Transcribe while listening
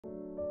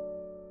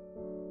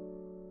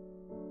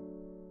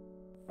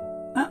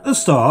At the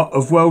start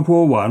of World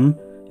War I,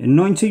 in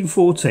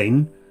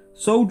 1914,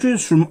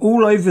 soldiers from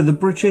all over the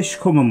British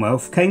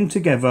Commonwealth came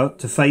together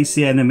to face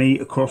the enemy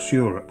across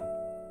Europe.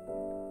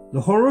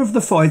 The horror of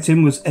the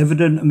fighting was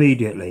evident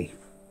immediately.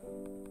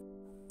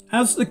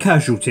 As the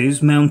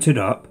casualties mounted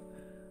up,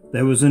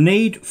 there was a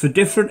need for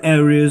different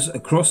areas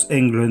across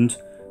England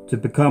to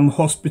become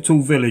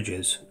hospital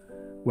villages,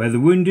 where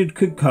the wounded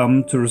could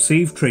come to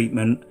receive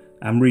treatment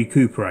and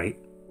recuperate.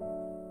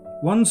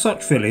 One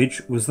such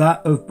village was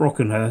that of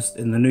Brockenhurst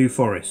in the New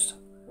Forest.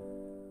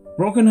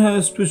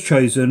 Brockenhurst was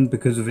chosen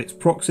because of its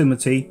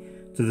proximity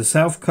to the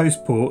south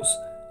coast ports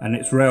and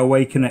its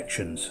railway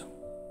connections.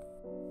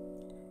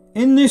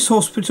 In this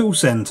hospital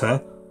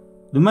centre,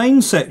 the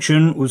main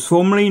section was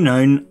formerly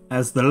known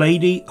as the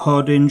Lady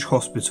Hardinge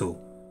Hospital.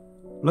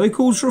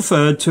 Locals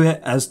referred to it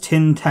as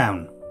Tin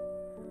Town.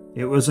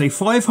 It was a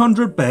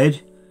 500-bed,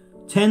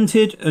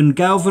 tented and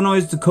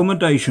galvanised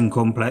accommodation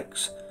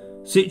complex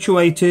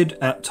situated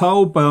at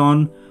Tile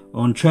Barn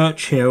on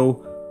Church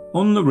Hill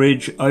on the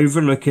ridge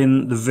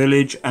overlooking the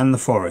village and the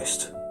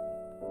forest.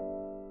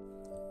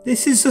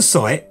 This is the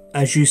site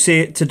as you see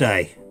it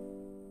today.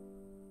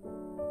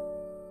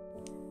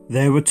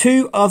 There were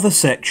two other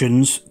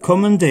sections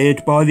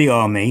commandeered by the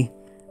army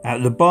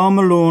at the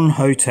Barmalorn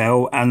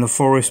Hotel and the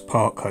Forest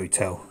Park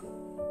Hotel.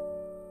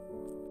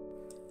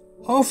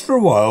 After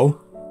a while,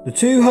 the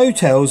two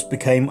hotels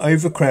became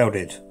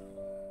overcrowded,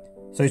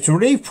 so to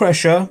relieve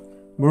pressure,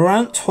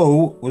 Morant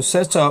Hall was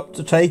set up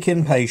to take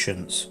in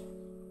patients.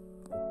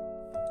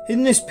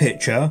 In this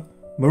picture,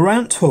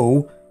 Morant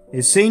Hall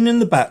is seen in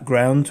the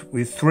background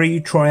with three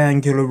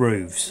triangular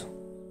roofs.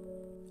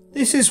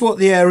 This is what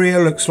the area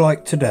looks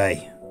like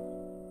today.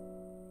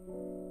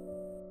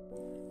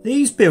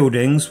 These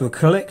buildings were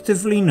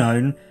collectively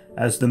known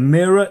as the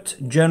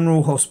Meerut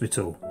General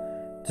Hospital.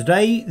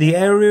 Today, the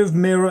area of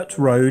Meerut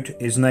Road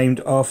is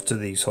named after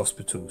these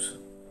hospitals.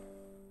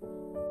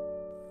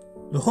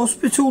 The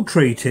hospital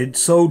treated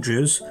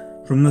soldiers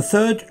from the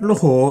 3rd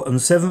Lahore and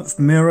 7th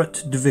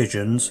Meerut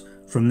Divisions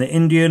from the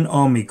Indian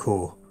Army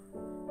Corps,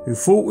 who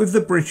fought with the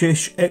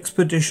British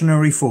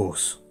Expeditionary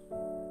Force.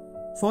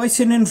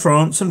 Fighting in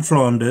France and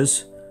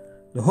Flanders,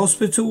 the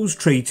hospitals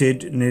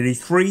treated nearly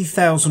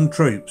 3,000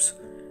 troops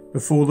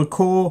before the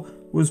Corps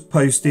was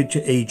posted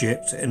to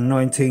Egypt in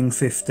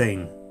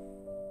 1915.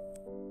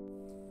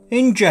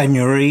 In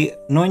January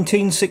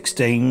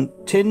 1916,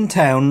 Tin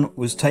Town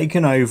was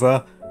taken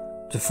over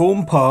to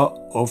form part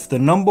of the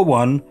No.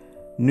 1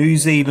 New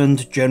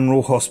Zealand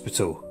General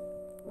Hospital.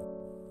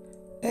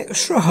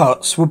 Extra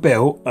huts were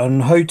built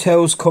and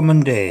hotels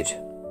commandeered.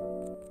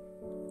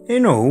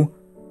 In all,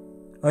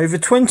 over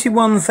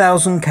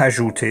 21,000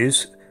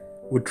 casualties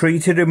were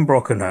treated in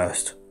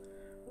Brockenhurst,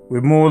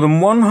 with more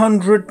than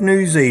 100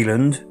 New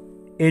Zealand,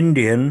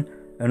 Indian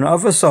and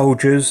other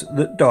soldiers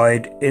that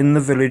died in the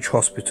village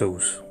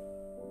hospitals.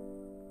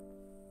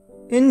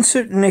 In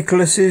St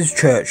Nicholas's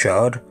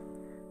churchyard,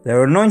 there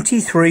are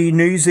 93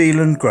 New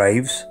Zealand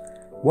graves,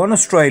 1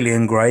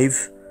 Australian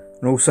grave,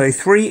 and also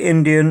 3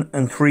 Indian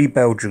and 3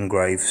 Belgian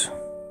graves.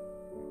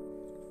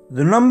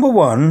 The No.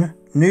 1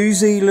 New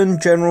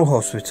Zealand General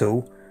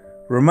Hospital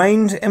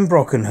remained in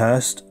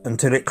Brockenhurst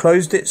until it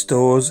closed its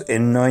doors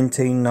in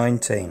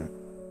 1919.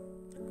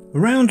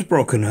 Around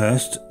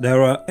Brockenhurst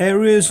there are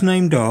areas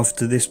named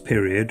after this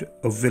period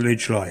of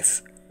village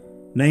life,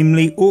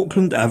 namely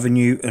Auckland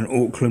Avenue and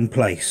Auckland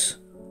Place.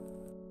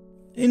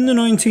 In the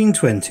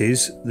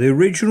 1920s, the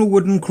original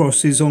wooden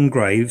crosses on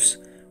graves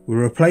were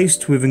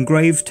replaced with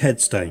engraved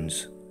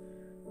headstones.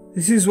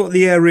 This is what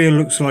the area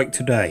looks like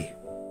today.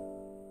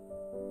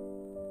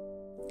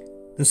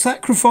 The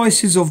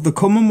sacrifices of the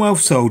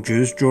Commonwealth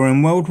soldiers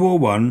during World War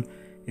I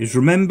is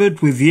remembered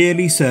with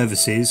yearly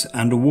services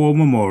and a war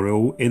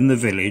memorial in the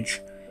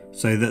village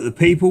so that the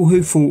people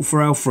who fought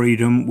for our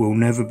freedom will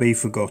never be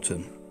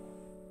forgotten.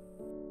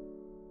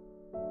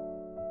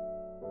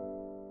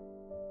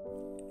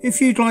 If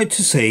you'd like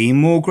to see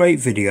more great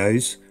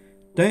videos,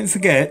 don't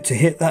forget to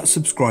hit that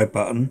subscribe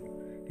button.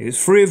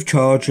 It's free of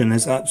charge and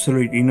there's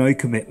absolutely no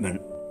commitment.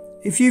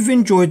 If you've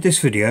enjoyed this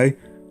video,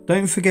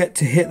 don't forget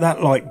to hit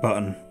that like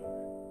button.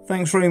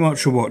 Thanks very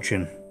much for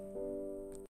watching.